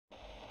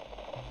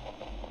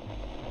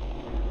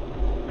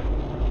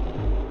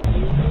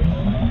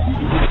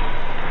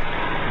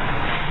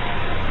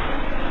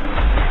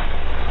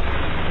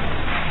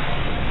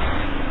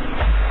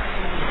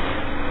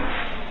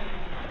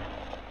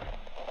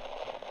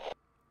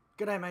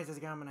G'day mates, how's it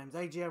going? My name's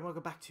AEGIO and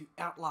welcome back to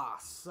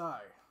Outlast. So,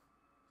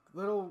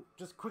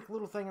 just quick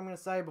little thing I'm going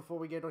to say before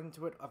we get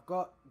into it. I've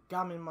got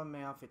gum in my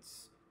mouth.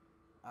 It's,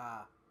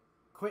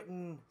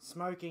 quitting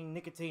smoking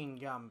nicotine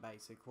gum,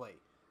 basically.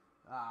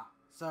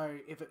 So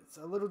if it's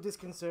a little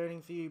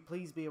disconcerting for you,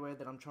 please be aware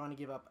that I'm trying to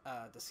give up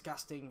a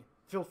disgusting,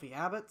 filthy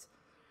habit.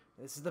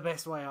 This is the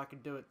best way I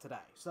could do it today.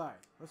 So,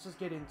 let's just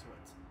get into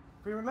it.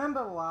 If we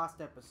remember the last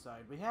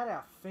episode, we had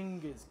our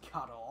fingers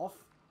cut off.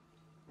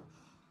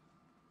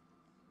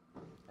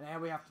 And now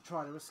we have to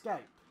try to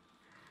escape.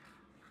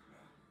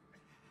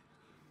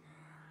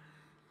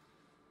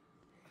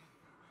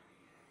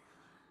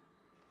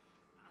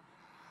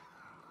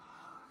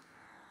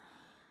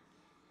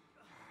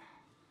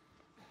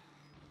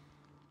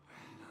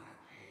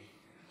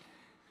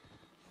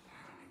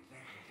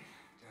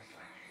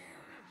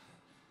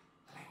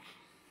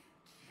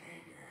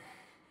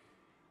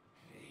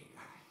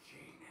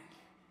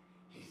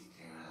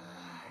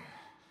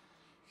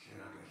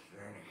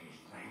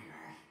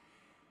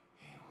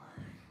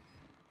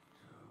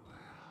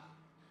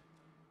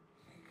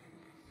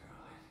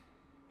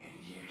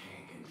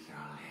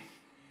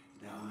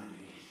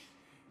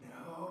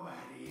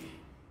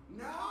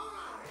 Nobody!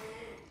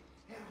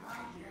 He'll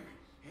find you.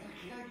 He'll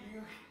kill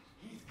you.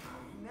 He's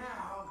coming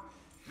now.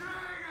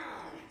 Trigger!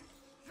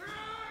 Trigger!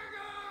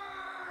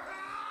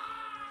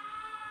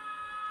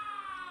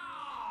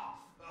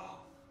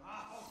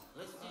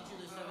 Let's teach you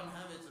the 7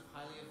 habits of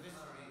highly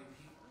eviscerated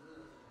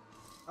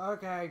people.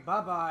 Okay,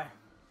 bye-bye.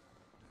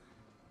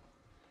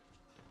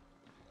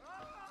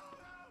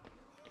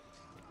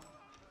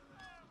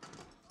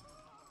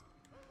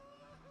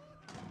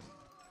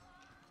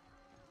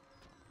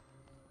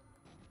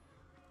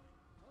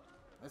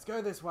 Let's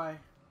go this way.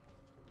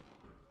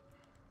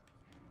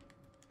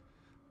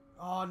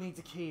 Oh, I need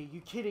a key. Are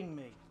you kidding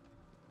me?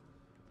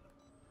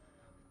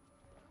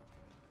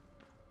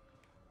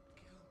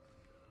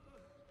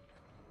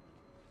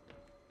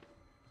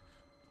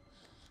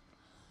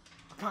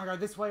 I can't go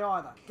this way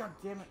either. God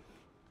damn it.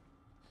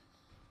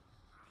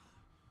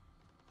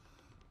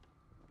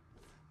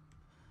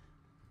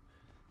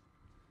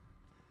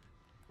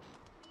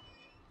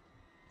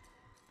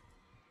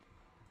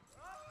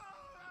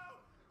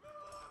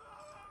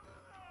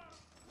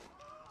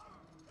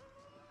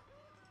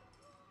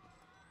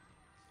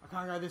 I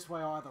can't go this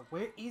way either.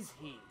 Where is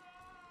he?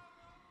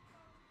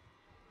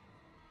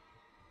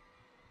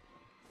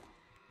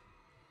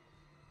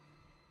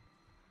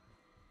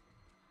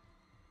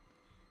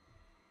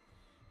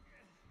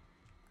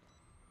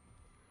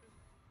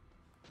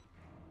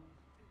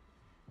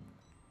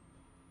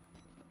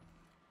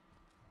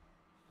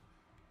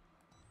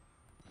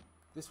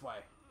 This way.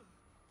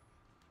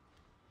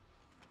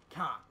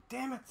 Can't.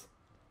 Damn it!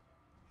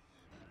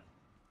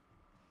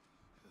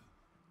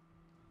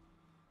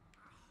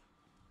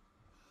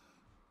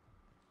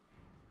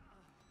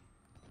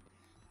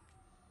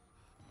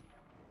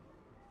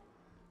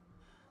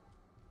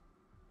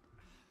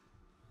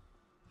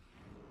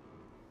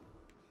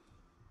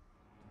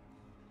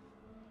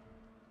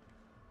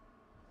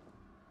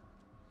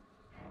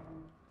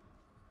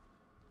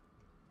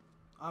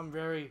 I'm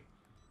very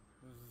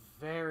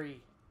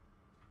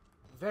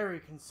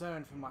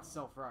concerned for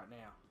myself right now.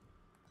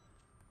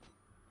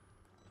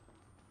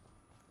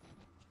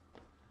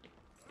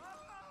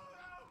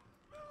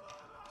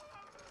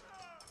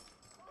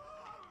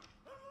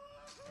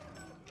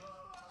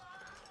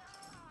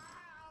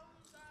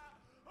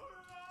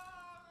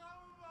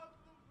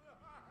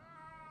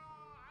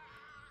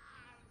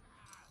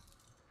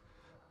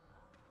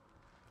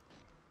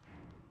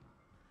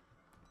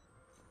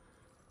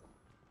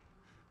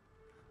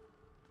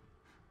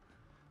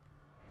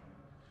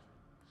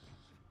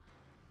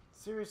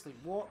 Seriously,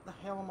 what the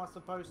hell am I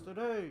supposed to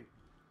do?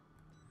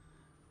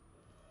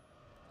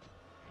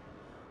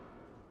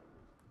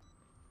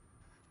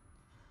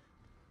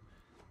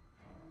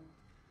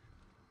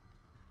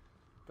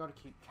 Gotta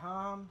keep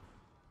calm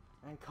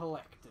and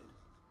collected.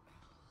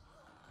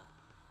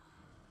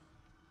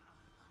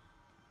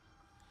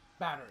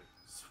 Battery.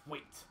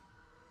 Sweet.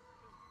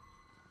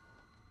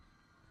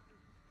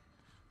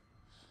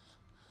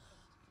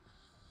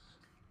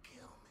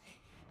 Kill me.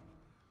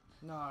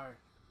 No.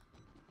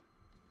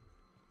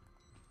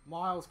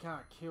 Miles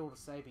can't kill to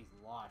save his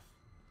life.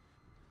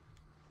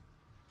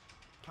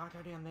 Can't go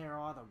down there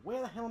either.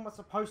 Where the hell am I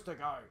supposed to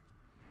go?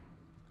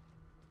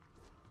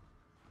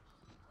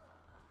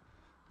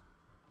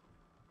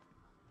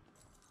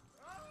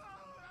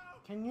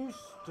 Can you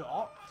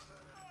stop?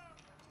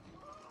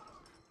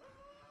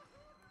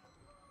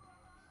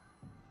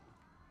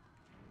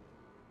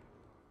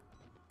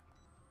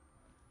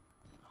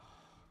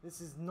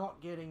 This is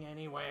not getting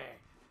anywhere.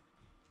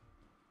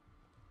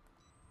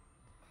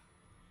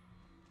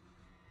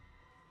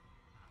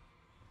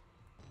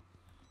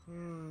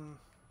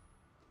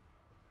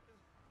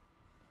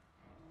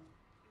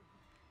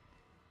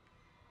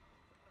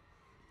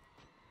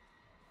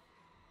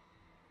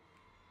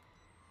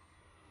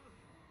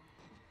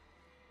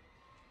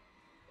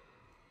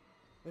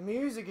 The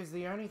music is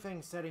the only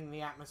thing setting the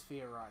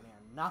atmosphere right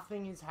now.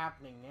 Nothing is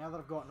happening now that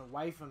I've gotten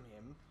away from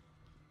him.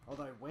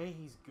 Although where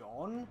he's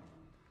gone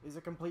is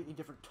a completely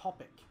different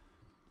topic.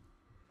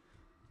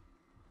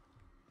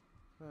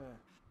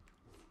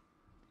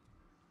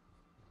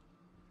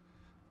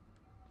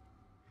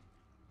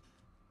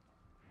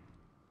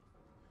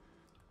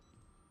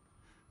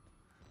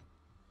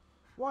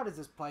 Why does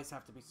this place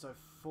have to be so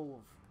full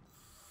of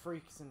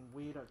freaks and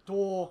weirdo?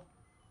 Door!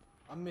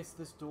 I missed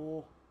this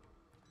door.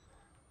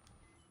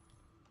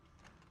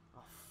 Oh,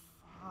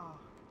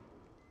 fuck.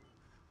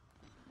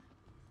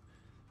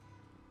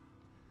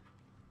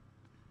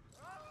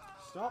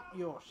 Stop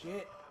your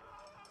shit.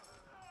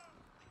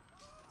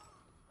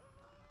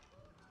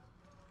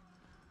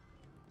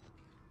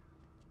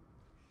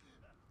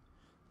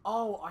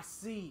 Oh, I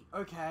see.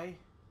 Okay.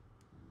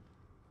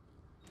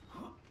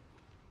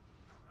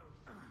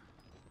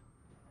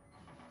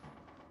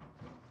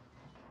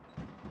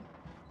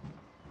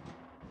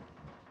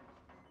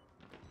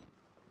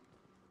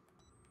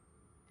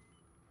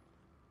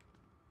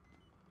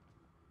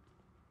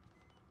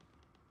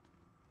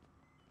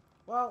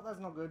 Well, that's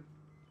not good.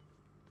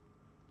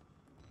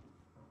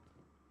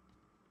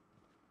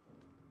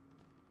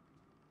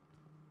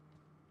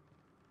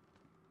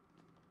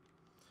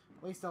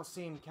 At least I'll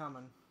see him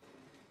coming.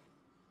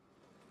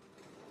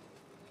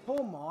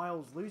 Poor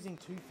Miles, losing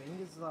 2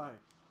 fingers though.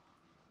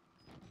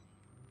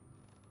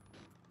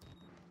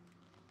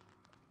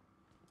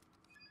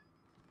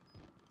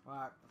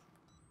 Right.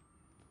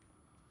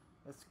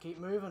 Let's keep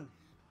moving.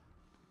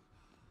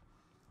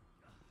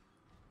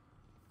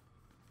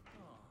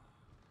 Oh,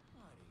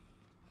 buddy.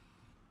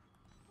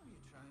 What are you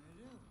trying to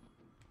do?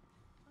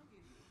 I'll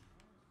give you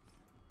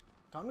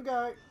a Time to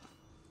go.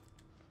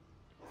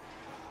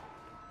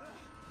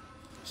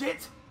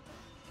 Shit!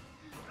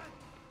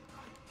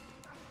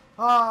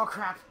 Oh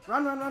crap!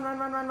 Run, run, run, run,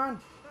 run, run, run!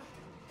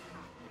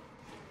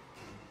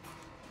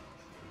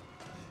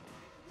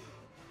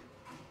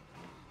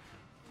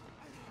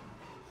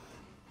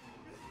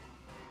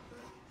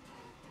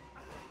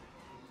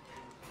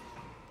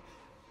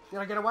 Did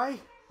I get away?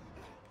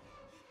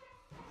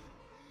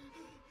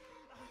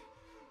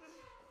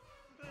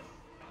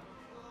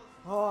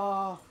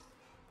 Oh.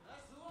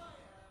 That's who I am.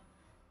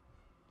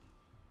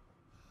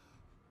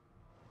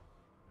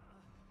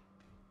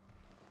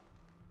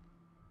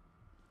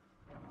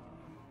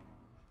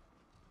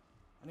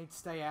 I need to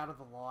stay out of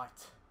the light.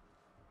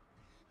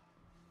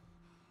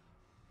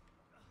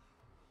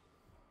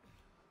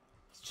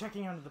 He's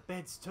checking under the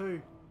beds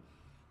too.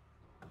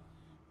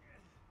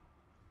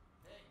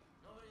 Hey,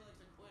 nobody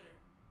likes a quitter.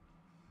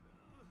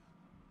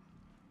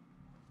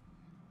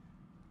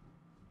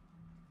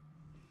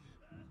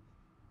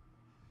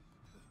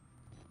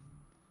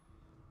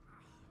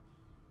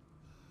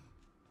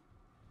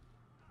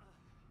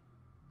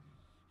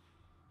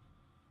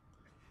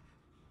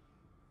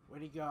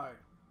 Where'd he go?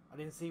 I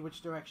didn't see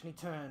which direction he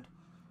turned.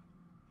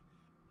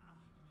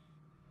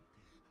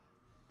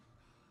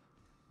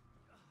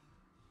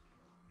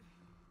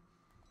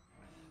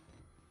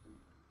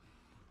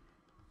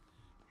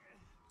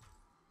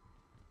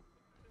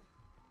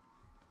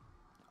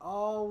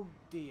 Oh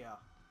dear.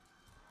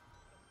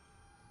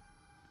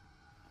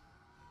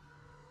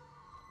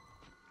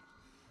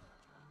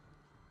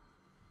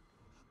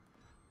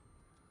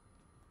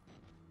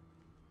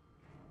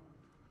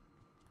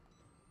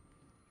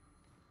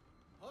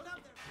 Hold up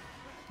there.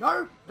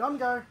 No! Don't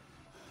go!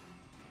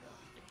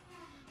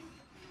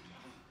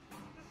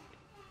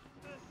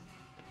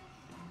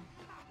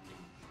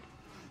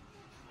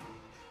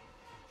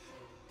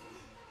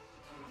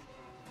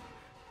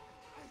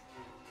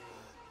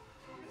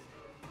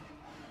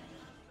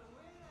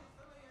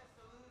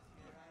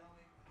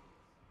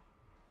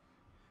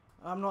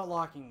 I'm not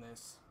liking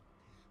this.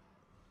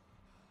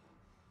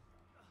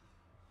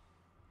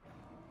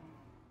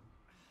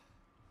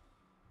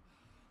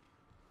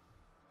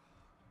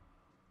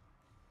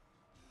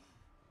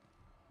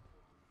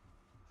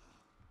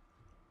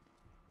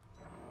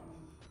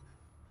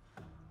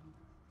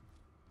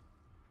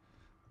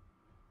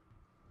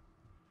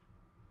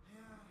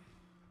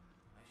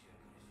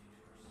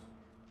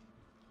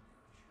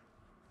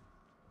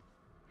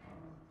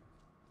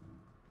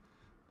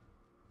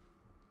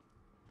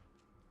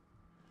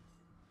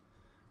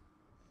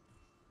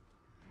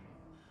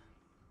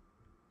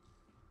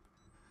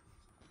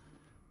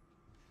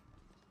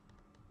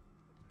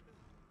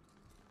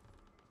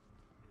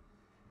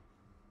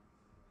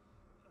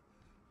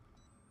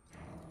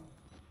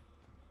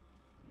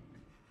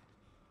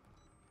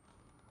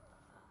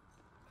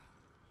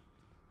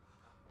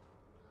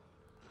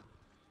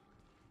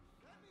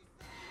 I should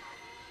have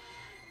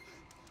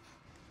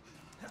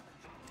cut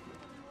his feet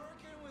first. You're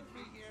working with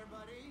me here,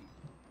 buddy.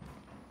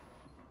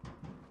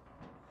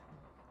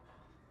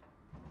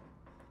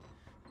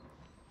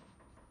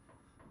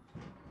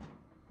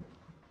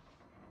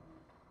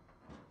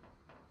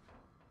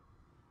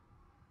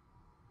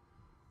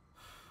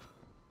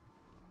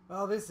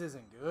 Well, this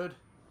isn't good.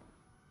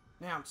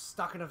 Now I'm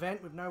stuck in a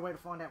vent with no way to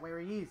find out where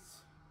he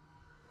is.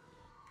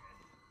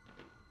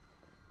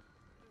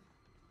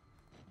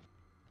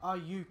 Are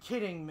you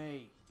kidding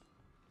me?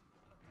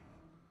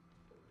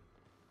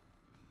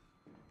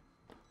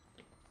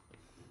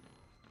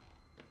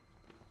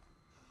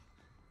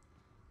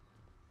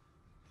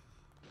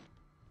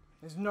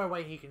 There's no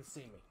way he can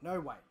see me. No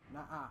way.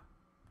 Nuh-uh.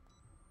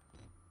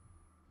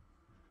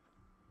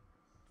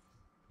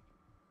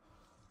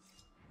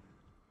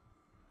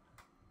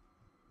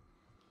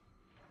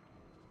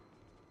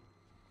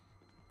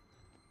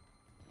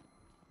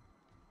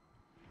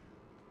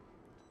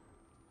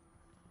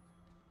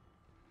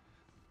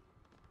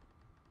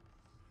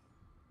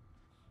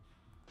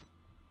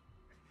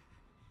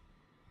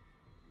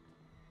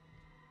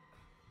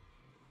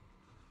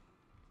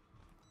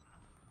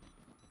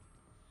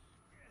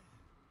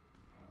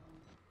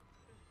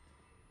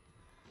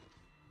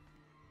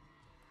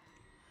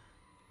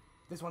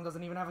 This one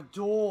doesn't even have a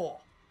door.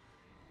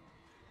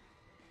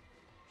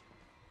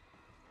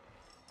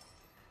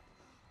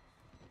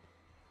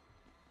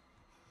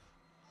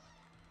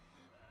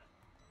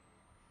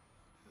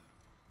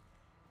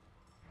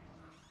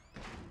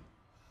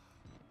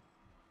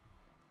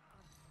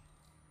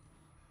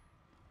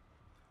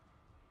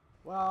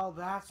 Well,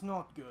 that's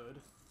not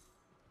good.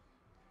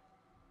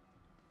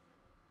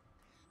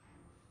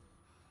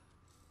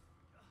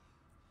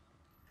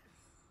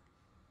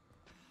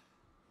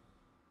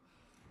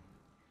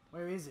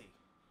 Where is he?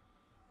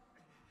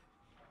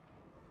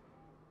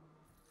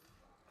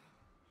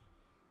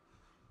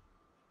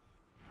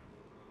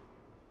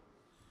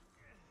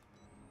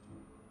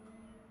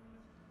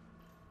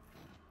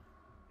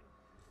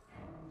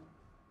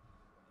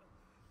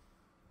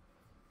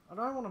 I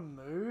don't want to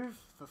move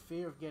for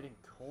fear of getting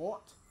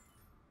caught.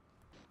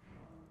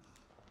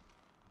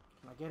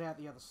 Can I get out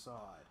the other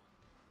side?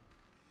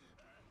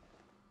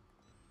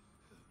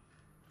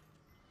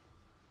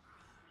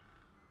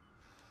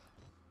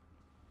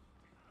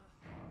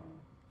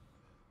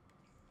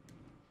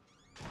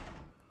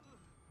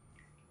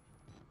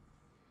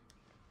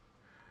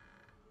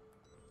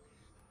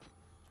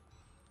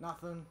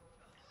 Nothing.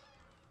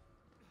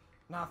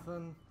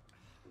 Nothing.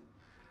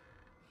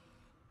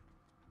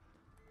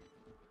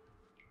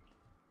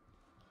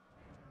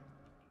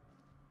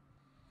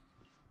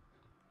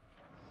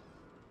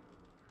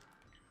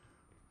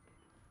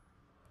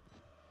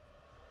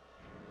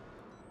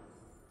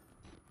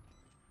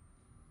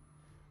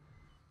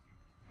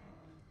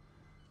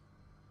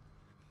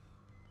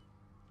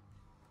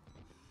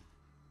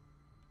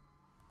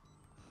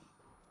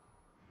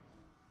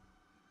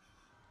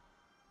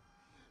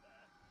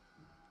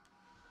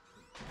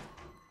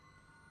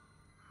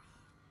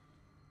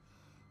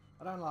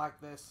 I don't like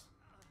this.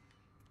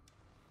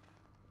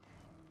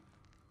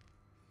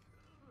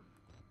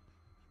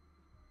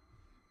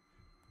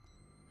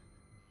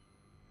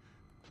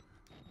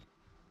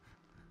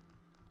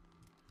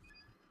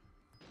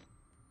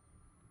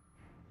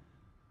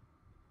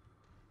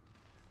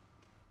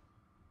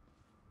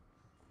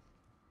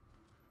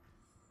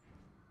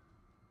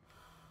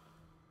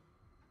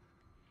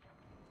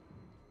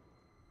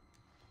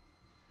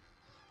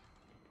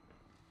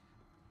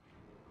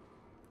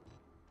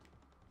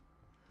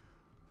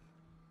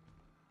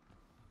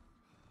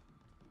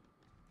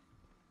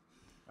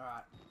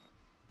 Alright.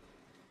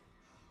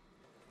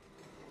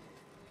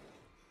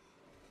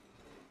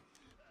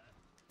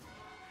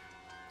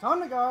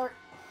 Time to go!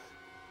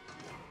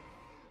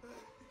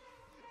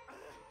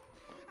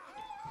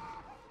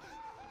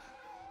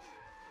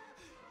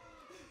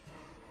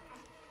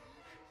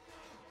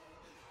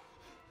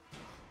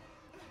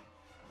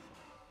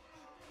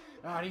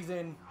 Alright, he's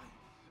in.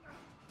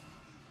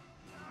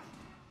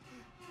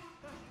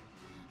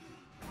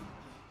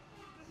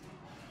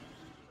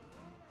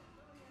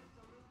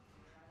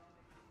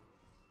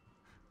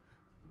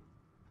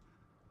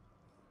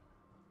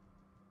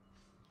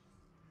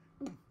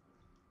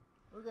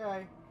 Okay.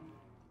 I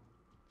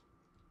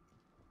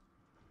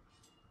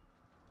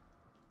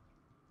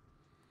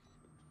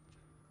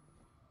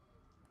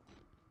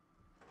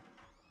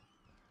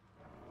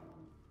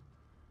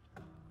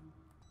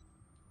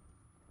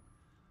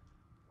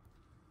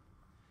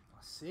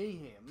see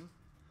him.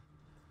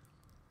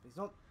 He's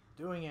not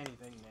doing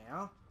anything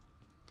now.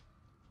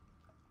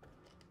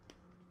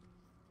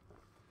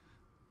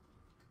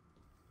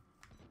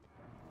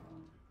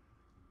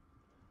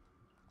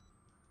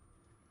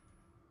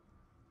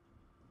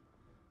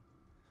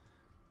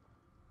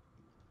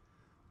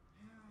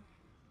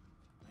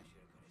 I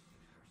should have cut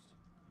his feet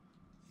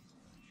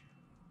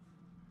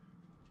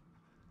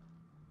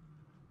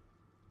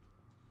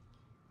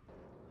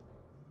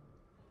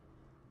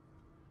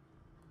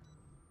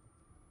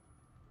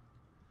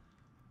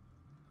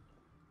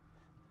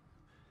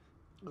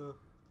first.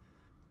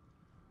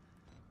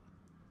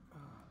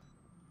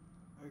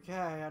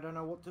 Okay, I don't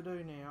know what to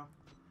do now.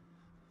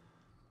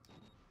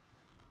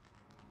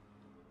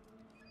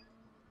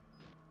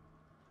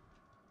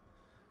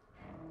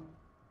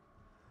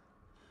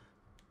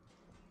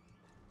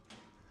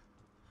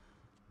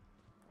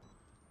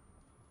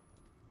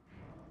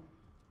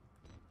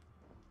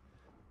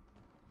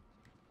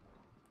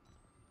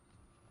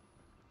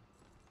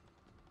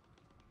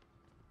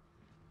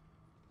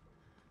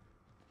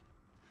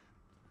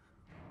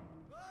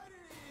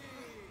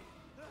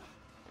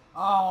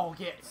 Oh,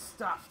 get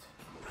stuffed.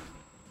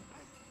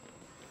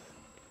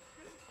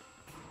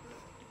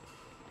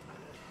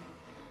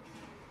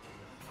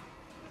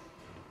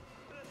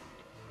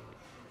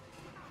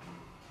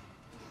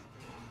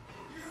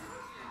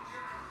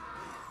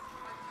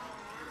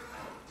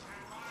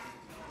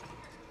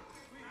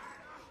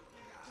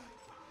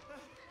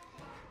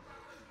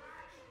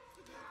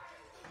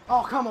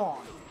 Oh, come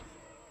on.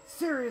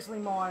 Seriously,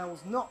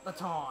 Miles, not the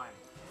time.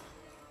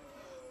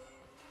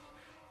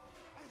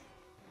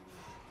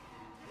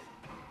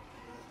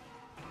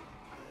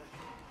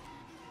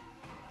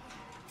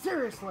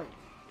 Seriously.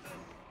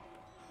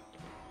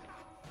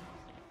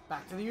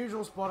 Back to the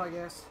usual spot, I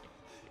guess.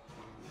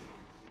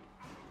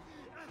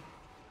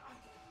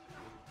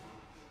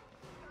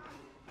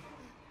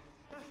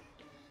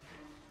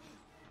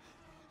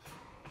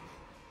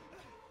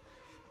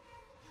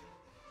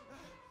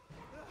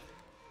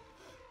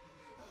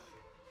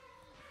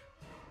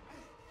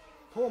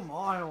 Poor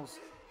Miles.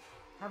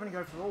 Having to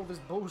go through all this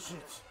bullshit.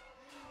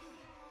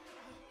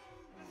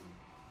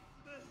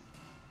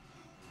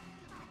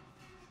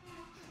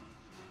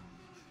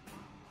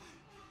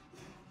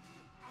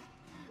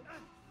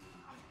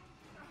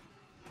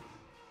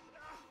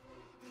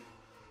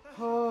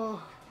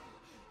 Oh.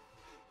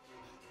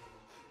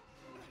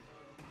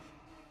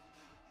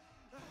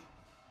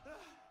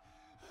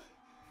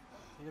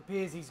 It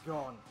appears he's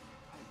gone.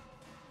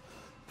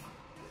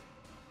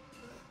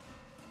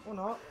 Or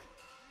not.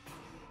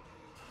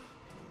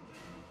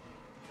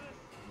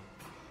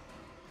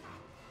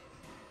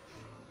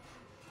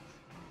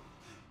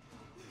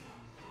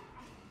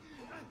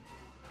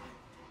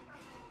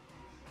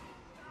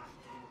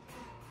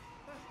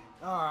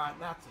 Alright,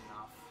 that's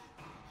enough.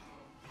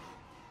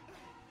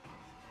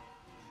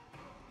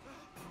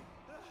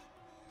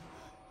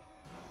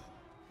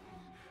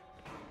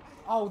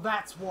 Oh,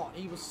 that's what.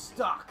 He was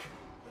stuck.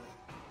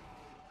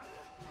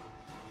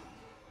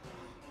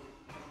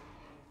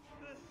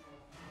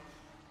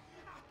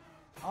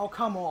 Oh,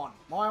 come on.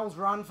 Miles,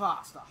 run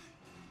faster.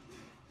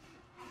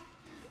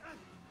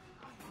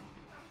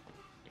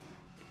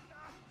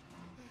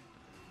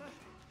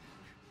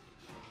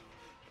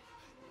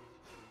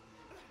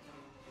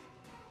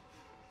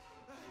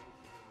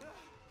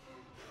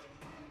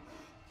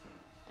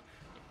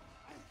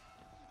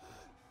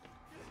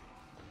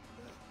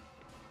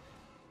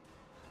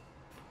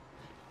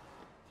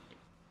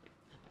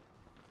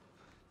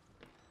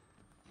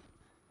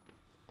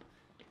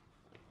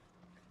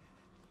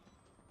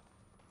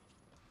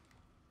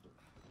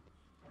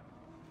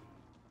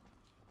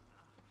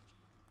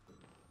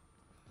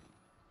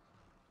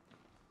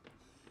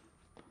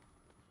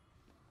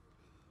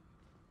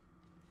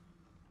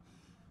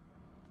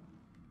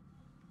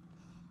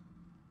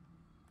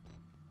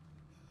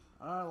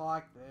 I don't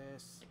like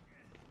this.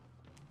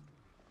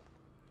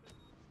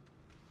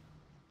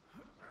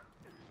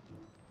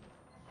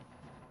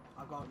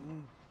 I've got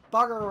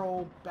bugger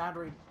all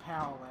battery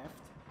power left.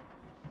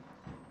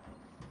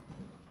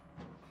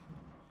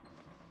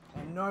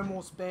 And no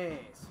more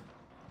spares.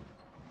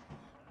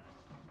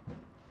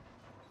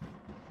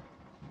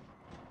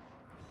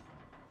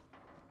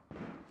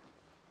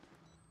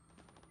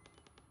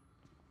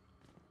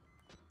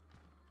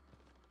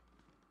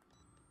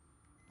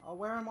 Oh,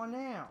 where am I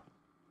now?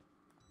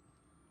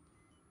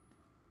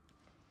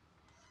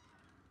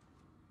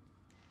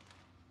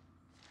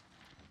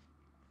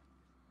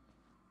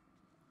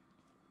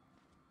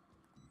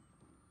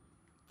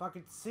 If I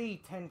could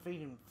see 10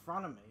 feet in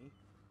front of me.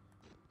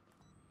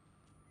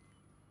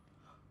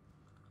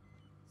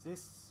 Is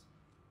this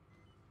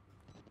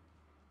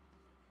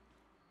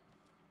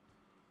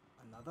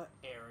another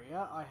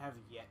area I have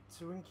yet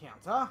to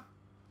encounter?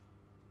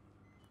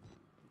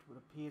 It would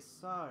appear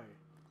so.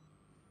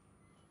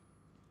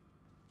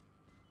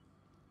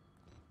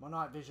 My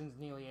night vision's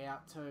nearly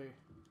out too.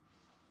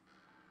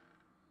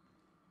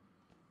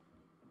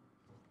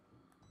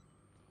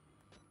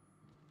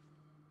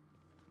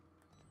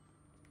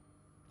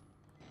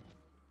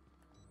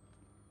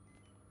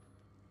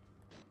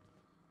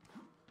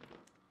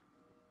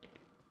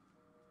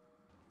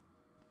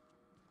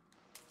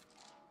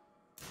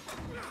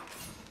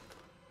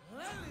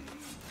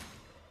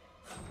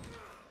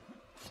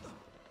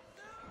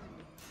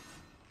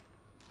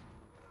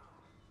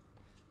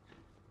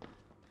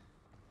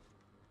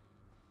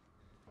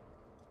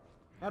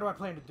 How do I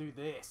plan to do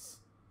this?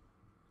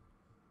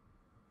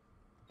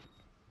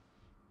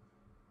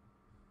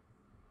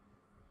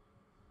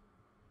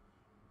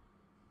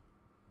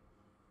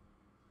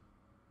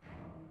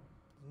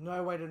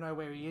 No way to know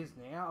where he is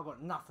now. I've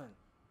got nothing.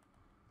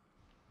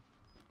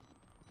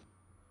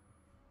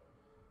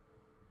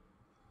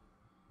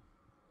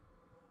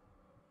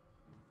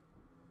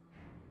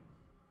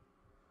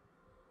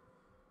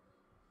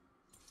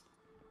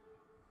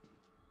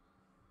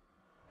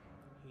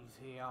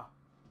 He's here.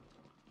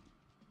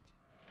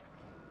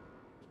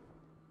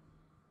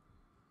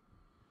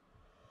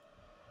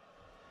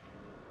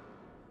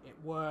 It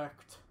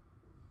worked.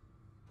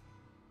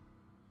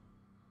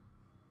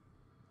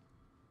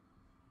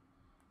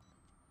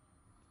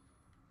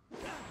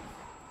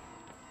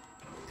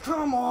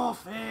 Come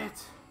off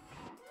it!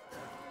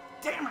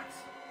 Damn it!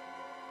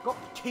 Got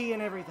the key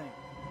and everything.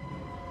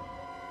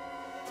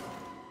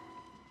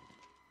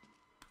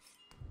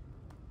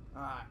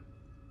 Alright.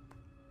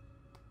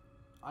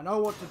 I know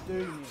what to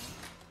do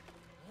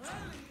here.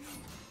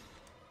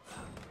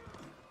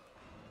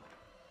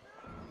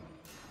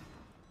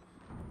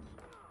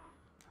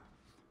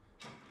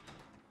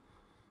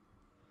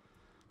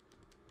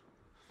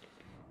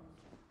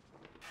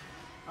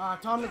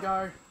 Alright, time to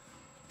go.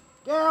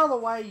 Get out of the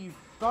way, you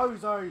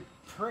bozo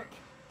prick.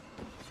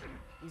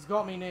 He's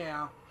got me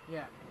now.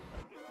 Yeah.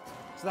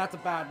 So that's a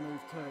bad move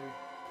too.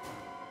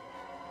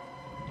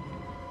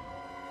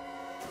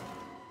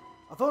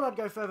 I thought I'd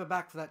go further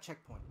back for that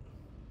checkpoint.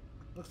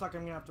 Looks like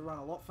I'm gonna have to run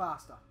a lot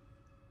faster.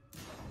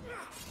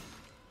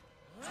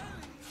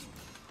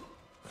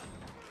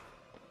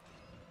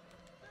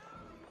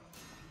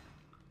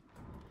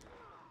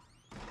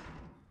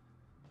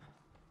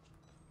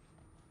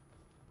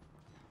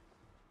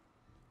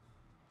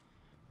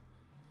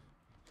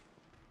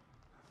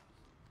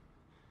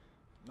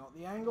 Not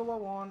the angle I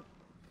want.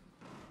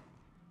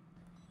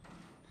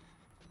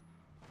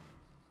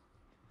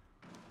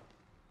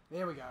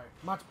 There we go.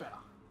 Much better.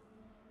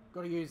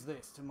 Got to use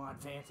this to my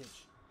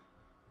advantage.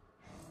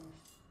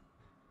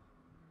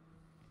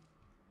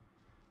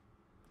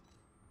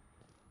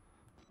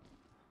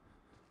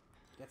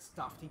 Get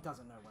stuffed. He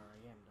doesn't know where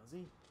I am, does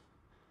he?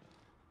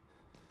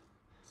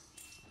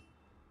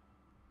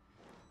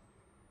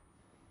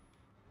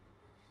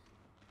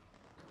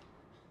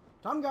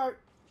 Time go.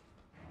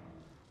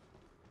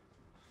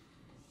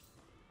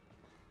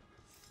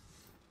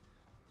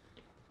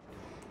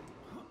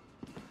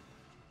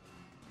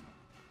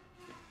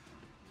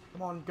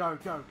 Come on, go,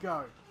 go,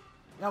 go.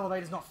 The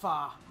elevator's not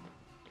far.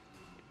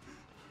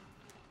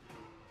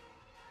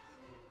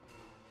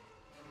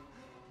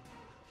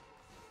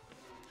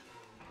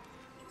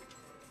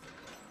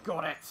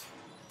 Got it.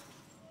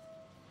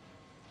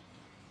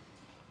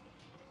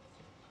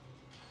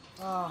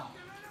 Oh.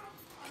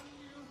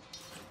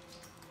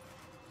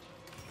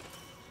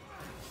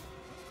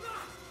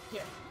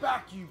 Get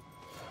back, you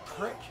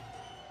prick.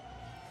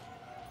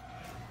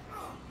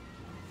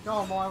 Go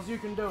on, Miles, you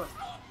can do it.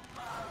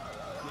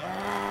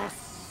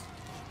 Yes!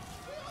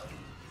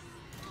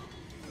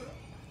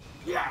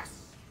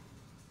 Yes!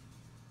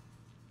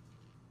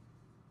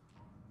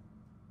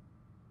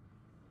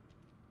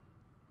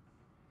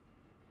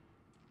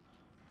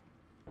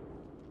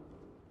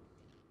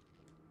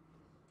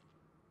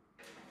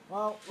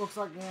 Well, looks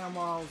like now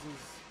Miles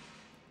is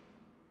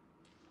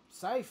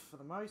safe for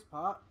the most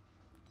part.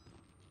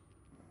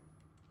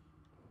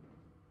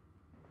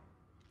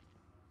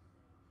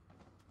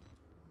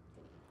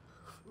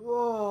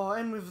 Oh,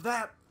 and with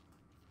that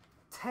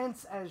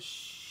tense as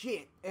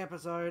shit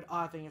episode,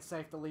 I think it's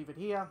safe to leave it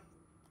here.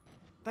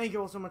 Thank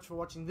you all so much for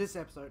watching this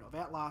episode of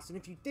Outlast, and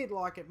if you did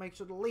like it, make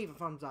sure to leave a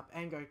thumbs up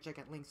and go check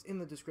out links in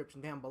the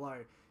description down below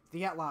to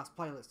the Outlast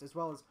playlist, as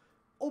well as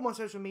all my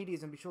social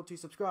medias, and be sure to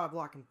subscribe,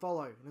 like, and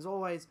follow. And as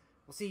always,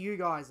 I'll see you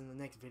guys in the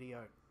next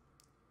video.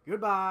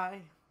 Goodbye!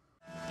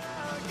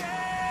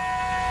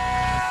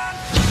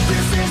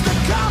 This is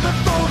the common